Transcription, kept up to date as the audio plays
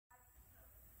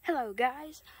Hello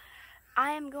guys,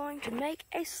 I am going to make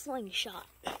a slingshot,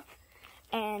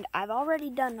 and I've already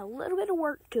done a little bit of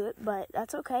work to it, but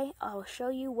that's okay. I'll show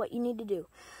you what you need to do.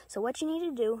 So what you need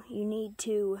to do, you need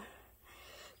to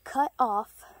cut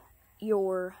off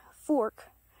your fork.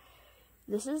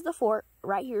 This is the fork,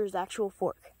 right here is the actual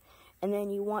fork. And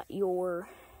then you want your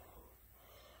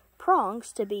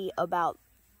prongs to be about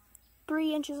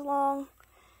 3 inches long,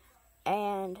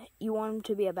 and you want them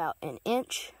to be about an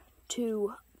inch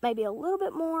to maybe a little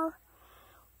bit more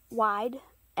wide,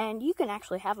 and you can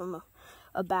actually have them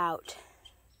about,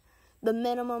 the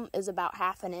minimum is about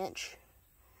 1/2 inch.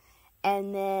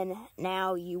 And then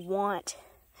now you want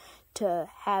to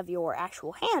have your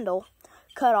actual handle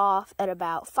cut off at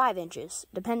about 5 inches,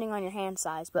 depending on your hand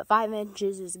size, but 5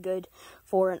 inches is good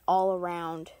for an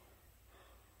all-around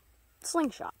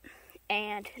slingshot.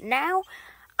 And now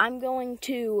I'm going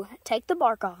to take the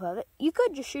bark off of it. You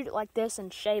could just shoot it like this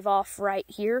and shave off right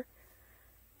here,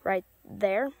 right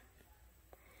there,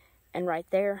 and right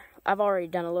there. I've already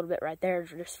done a little bit right there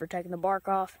just for taking the bark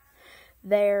off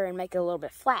there and make it a little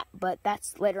bit flat, but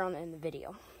that's later on in the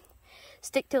video.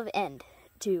 Stick till the end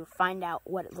to find out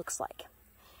what it looks like.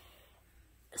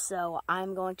 So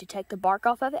I'm going to take the bark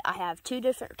off of it. I have 2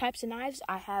 different types of knives.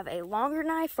 I have a longer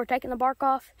knife for taking the bark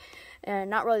off, and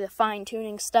not really the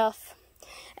fine-tuning stuff.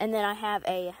 And then I have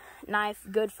a knife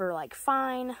good for like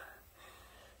fine,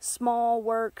 small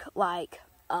work, like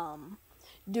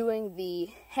doing the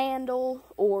handle,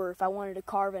 or if I wanted to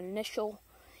carve an initial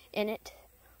in it,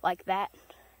 like that.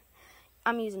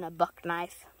 I'm using a buck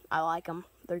knife. I like them.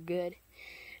 They're good.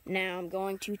 Now I'm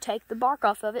going to take the bark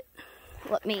off of it.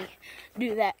 Let me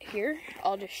do that here.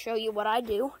 I'll just show you what I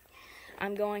do.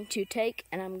 I'm going to take,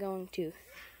 and I'm going to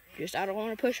just, I don't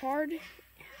want to push hard.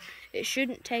 It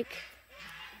shouldn't take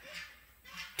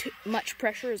too much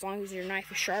pressure as long as your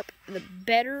knife is sharp. The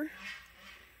better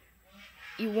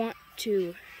you want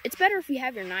to, it's better if you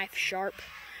have your knife sharp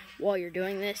while you're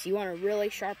doing this. You want a really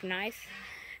sharp knife,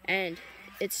 and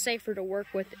it's safer to work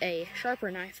with a sharper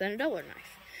knife than a duller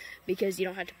knife because you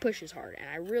don't have to push as hard. And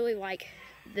I really like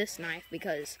this knife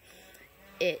because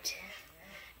it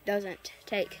doesn't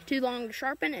take too long to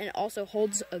sharpen, and it also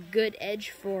holds a good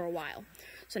edge for a while.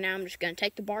 So now I'm just going to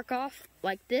take the bark off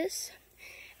like this,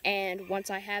 and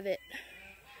once I have it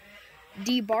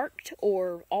debarked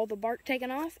or all the bark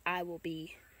taken off, I will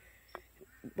be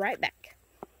right back.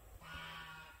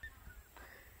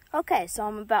 Okay, so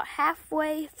I'm about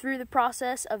halfway through the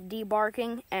process of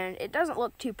debarking, and it doesn't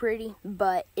look too pretty,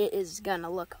 but it is going to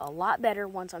look a lot better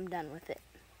once I'm done with it.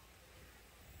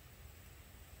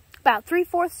 About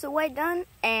 3/4 of the way done,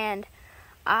 and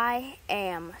I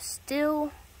am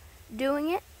still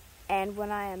doing it, and when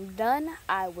I am done,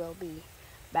 I will be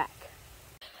back.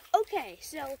 Okay,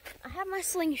 so I have my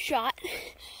slingshot.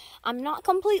 I'm not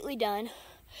completely done,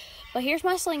 but here's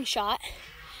my slingshot.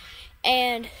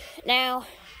 And now,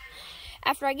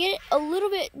 after I get it a little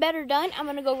bit better done, I'm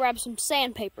going to go grab some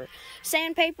sandpaper.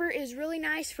 Sandpaper is really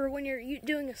nice for when you're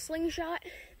doing a slingshot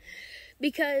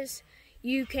because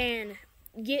you can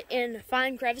get in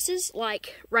fine crevices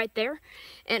like right there.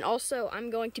 And also, I'm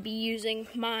going to be using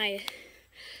my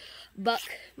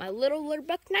little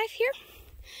buck knife here.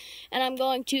 And I'm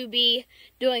going to be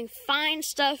doing fine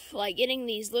stuff like getting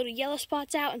these little yellow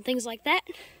spots out and things like that.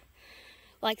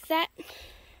 Like that.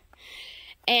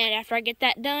 And after I get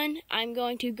that done, I'm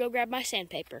going to go grab my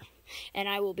sandpaper. And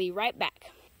I will be right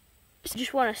back. So you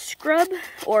just want to scrub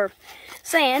or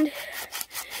sand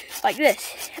like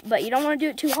this. But you don't want to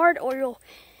do it too hard, or you'll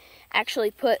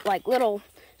actually put like little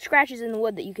scratches in the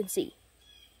wood that you can see.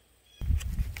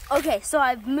 Okay, so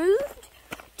I've moved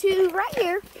to right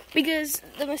here because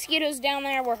the mosquitoes down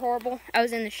there were horrible. I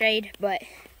was in the shade, but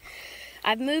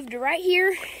I've moved to right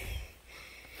here,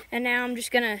 and now I'm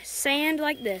just gonna sand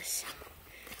like this.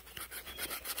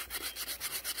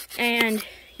 And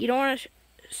you don't want to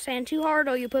sand too hard,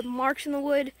 or you put marks in the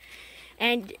wood.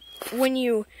 And when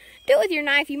you do it with your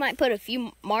knife, you might put a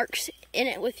few marks in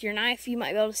it with your knife. You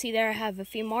might be able to see there I have a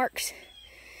few marks,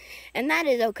 and that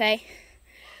is okay.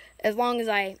 As long as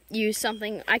I use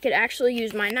something, I could actually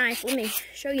use my knife. Let me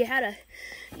show you how to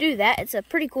do that. It's a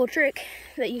pretty cool trick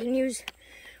that you can use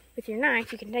with your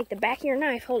knife. You can take the back of your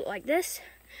knife, hold it like this.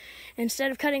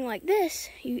 Instead of cutting like this,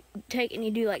 you take and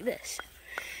you do like this.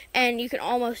 And you can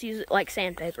almost use it like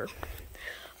sandpaper.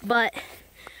 But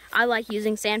I like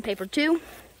using sandpaper too.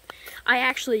 I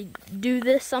actually do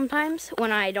this sometimes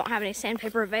when I don't have any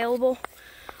sandpaper available.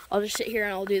 I'll just sit here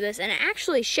and I'll do this. And it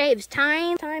actually shaves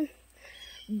time.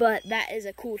 But that is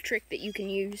a cool trick that you can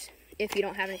use if you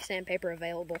don't have any sandpaper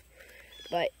available.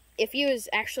 But if you was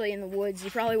actually in the woods,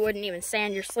 you probably wouldn't even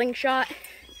sand your slingshot.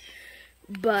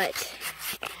 but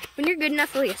when you're good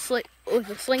enough with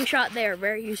a slingshot, they are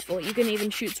very useful. You can even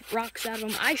shoot rocks out of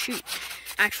them. I shoot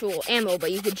actual ammo,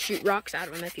 but you could shoot rocks out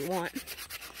of them if you want.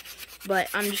 But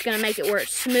I'm just going to make it where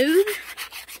it's smooth.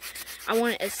 I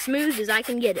want it as smooth as I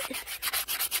can get it.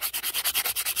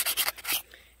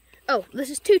 Oh, this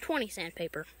is 220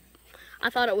 sandpaper. I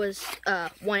thought it was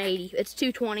 180. It's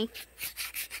 220.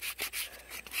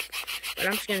 But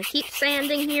I'm just going to keep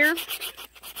sanding here.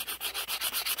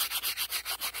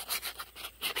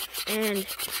 And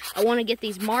I want to get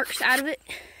these marks out of it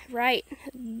right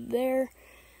there.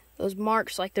 Those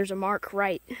marks, like there's a mark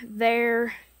right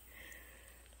there.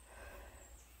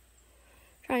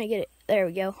 Trying to get it, there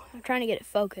we go. I'm trying to get it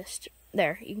focused.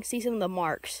 There, you can see some of the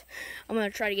marks. I'm going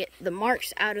to try to get the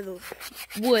marks out of the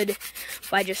wood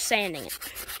by just sanding it.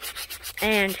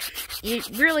 And you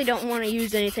really don't want to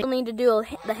use anything. You'll need to do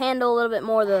the handle a little bit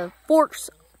more, the forks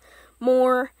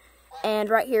more, and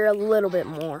right here a little bit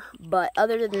more. But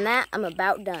other than that, I'm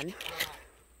about done.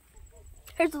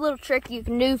 Here's a little trick you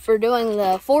can do for doing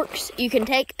the forks. You can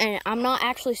take, and I'm not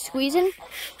actually squeezing,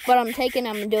 but I'm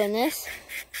doing this.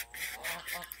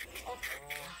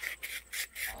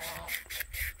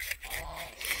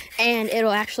 And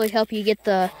it'll actually help you get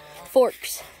the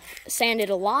forks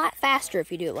sanded a lot faster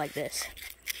if you do it like this.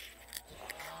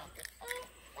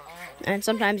 And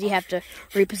sometimes you have to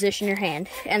reposition your hand.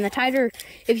 And the tighter,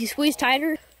 if you squeeze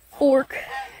tighter, fork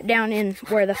down in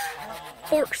where the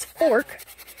forks fork.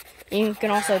 You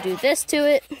can also do this to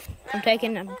it. I'm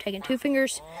taking 2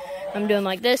 fingers. I'm doing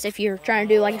like this. If you're trying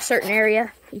to do like a certain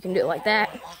area, you can do it like that.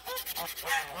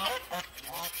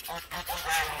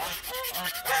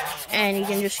 And you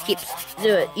can just keep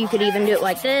do it. You could even do it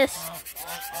like this.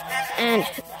 And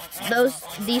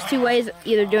these 2 ways,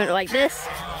 either doing it like this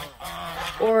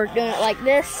or doing it like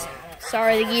this.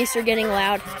 Sorry, the geese are getting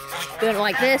loud. Doing it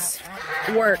like this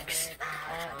works.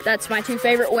 That's my 2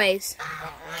 favorite ways.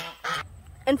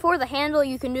 And for the handle,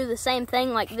 you can do the same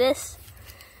thing like this.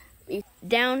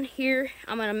 Down here,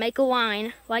 I'm going to make a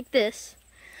line like this.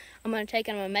 I'm going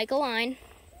to make a line.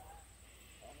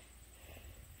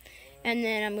 And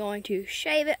then I'm going to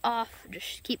shave it off.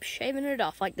 Just keep shaving it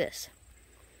off like this.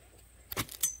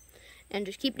 And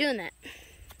just keep doing that.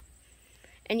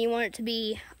 And you want it to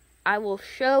be, I will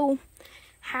show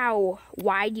how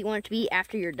wide you want it to be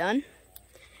after you're done.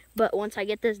 But once I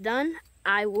get this done,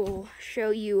 I will show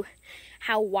you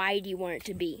how wide you want it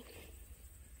to be.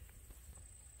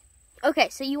 Okay,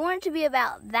 so you want it to be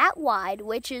about that wide,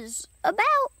 which is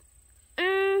about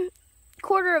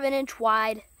 1/4 of an inch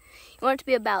wide. You want it to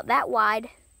be about that wide.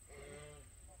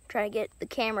 Try to get the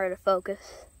camera to focus.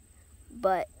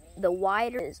 But the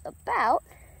wider is about.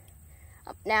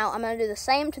 Now I'm going to do the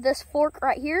same to this fork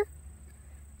right here.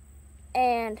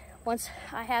 And once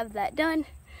I have that done,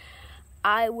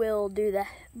 I will do the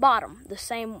bottom the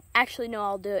same. Actually, no,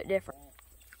 I'll do it different.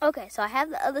 Okay, so I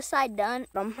have the other side done.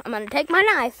 I'm going to take my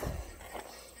knife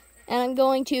and I'm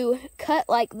going to cut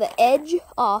like the edge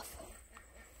off.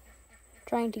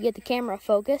 Trying to get the camera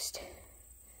focused.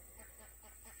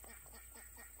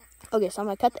 Okay, so I'm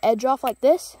going to cut the edge off like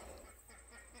this.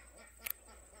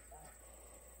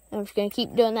 And I'm just going to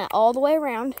keep doing that all the way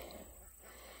around.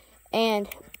 And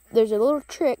there's a little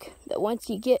trick that once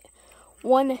you get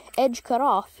one edge cut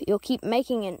off, you'll keep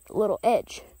making a little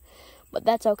edge. But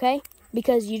that's okay,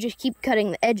 because you just keep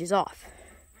cutting the edges off.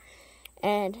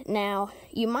 And now,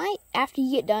 you might, after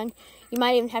you get done, you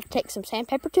might even have to take some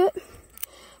sandpaper to it.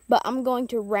 But I'm going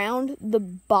to round the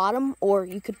bottom, or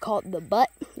you could call it the butt.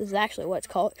 This is actually what it's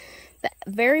called. The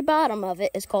very bottom of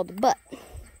it is called the butt.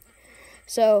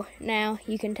 So now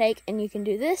you can take and you can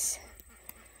do this.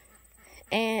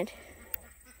 And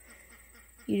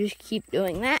you just keep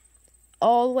doing that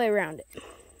all the way around it.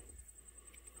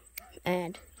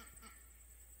 And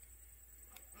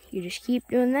you just keep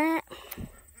doing that.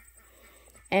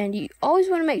 And you always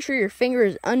want to make sure your finger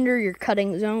is under your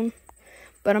cutting zone.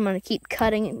 But I'm going to keep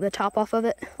cutting the top off of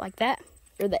it like that,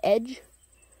 or the edge.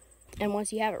 And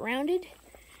once you have it rounded,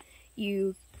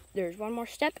 there's one more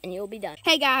step and you'll be done.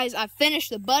 Hey guys, I've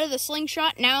finished the butt of the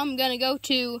slingshot. Now I'm going to go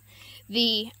to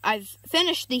I've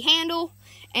finished the handle,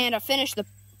 and I've finished the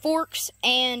forks,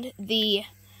 and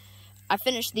I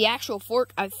finished the actual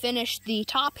fork. I've finished the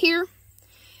top here,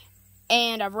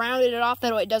 and I've rounded it off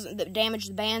that way it doesn't damage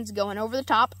the bands going over the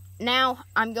top. Now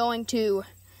I'm going to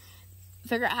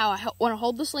figure out how I want to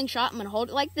hold the slingshot. I'm going to hold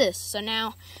it like this. So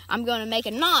now I'm going to make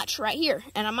a notch right here.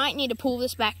 And I might need to pull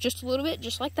this back just a little bit,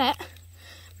 just like that.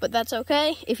 But that's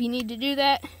okay if you need to do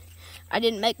that. I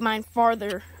didn't make mine far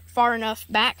enough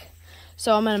back.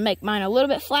 So I'm going to make mine a little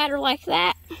bit flatter like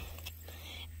that.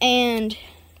 And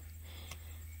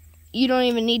you don't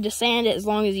even need to sand it as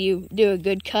long as you do a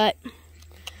good cut.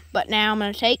 But now I'm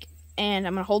going to take and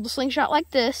I'm going to hold the slingshot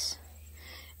like this.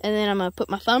 And then I'm going to put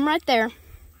my thumb right there.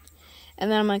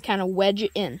 And then I'm going to kind of wedge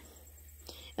it in.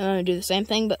 And I'm going to do the same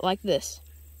thing but like this.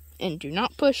 And do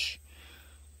not push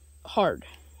hard.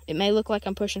 It may look like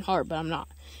I'm pushing hard, but I'm not.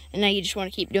 And now you just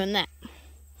want to keep doing that.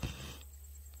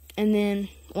 And then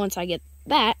once I get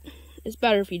that, it's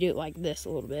better if you do it like this a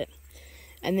little bit.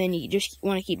 And then you just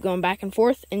want to keep going back and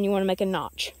forth, and you want to make a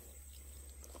notch.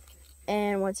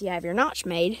 And once you have your notch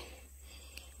made,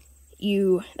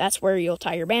 that's where you'll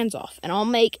tie your bands off. And I'll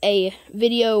make a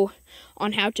video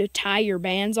on how to tie your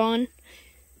bands on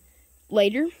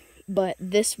later, but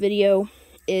this video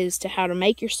is to how to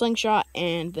make your slingshot,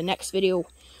 and the next video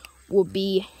will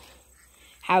be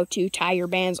how to tie your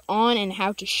bands on and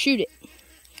how to shoot it.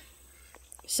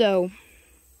 So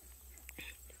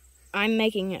I'm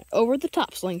making an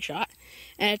over-the-top slingshot,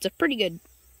 and it's a pretty good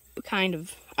kind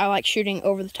of, I like shooting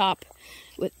over the top.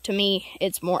 To me,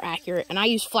 it's more accurate, and I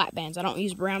use flat bands. I don't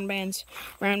use round bands.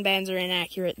 Round bands are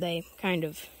inaccurate. They kind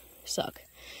of suck.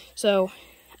 So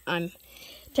I'm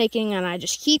taking and I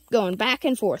just keep going back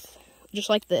and forth, just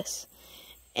like this.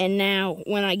 And now,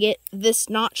 when I get this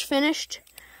notch finished,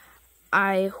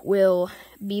 I will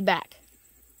be back.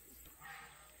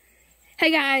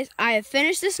 Hey guys, I have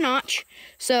finished this notch,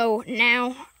 so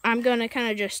now I'm going to kind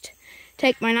of just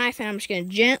take my knife and I'm just going to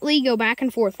gently go back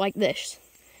and forth like this.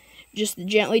 Just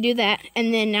gently do that,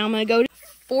 and then now I'm going to go to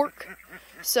fork.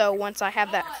 So once I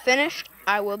have that finished,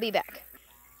 I will be back.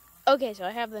 Okay, so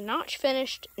I have the notch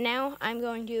finished. Now I'm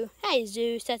going to, hey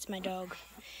Zeus, that's my dog.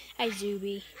 Hi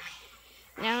Zuby.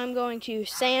 Now I'm going to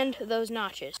sand those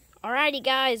notches. Alrighty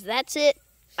guys, that's it.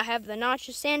 I have the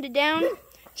notches sanded down.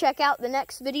 Check out the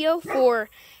next video for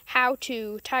how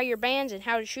to tie your bands and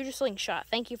how to shoot a slingshot.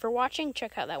 Thank you for watching.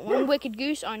 Check out that One Wicked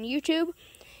Goose on YouTube.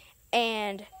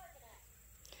 And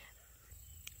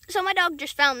so my dog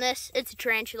just found this. It's a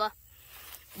tarantula.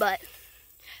 But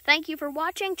thank you for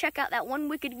watching. Check out that One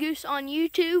Wicked Goose on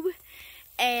YouTube.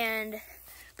 And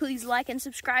please like and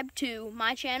subscribe to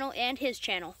my channel and his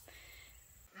channel.